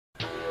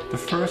The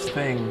first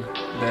thing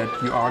that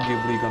you're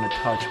arguably going to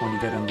touch when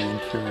you get in the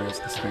interior is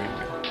the steering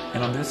wheel.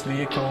 And on this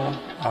vehicle,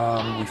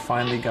 we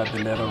finally got the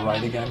leather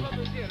right again.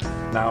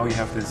 Now you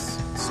have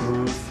this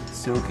smooth,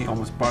 silky,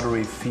 almost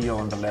buttery feel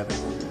on the leather.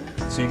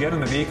 So you get in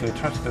the vehicle, you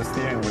touch the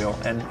steering wheel,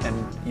 and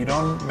you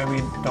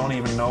maybe don't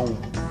even know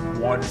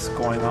what's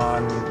going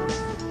on.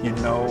 You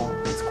know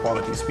its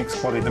quality, it speaks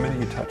quality the minute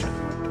you touch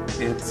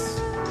it. It's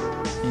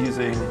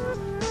using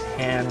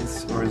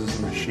hands versus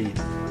a machine.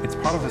 It's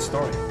part of the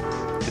story.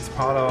 It's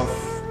part of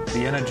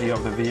the energy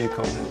of the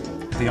vehicle,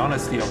 the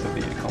honesty of the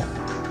vehicle.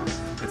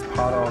 It's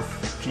part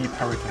of Jeep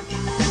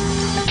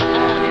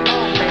heritage.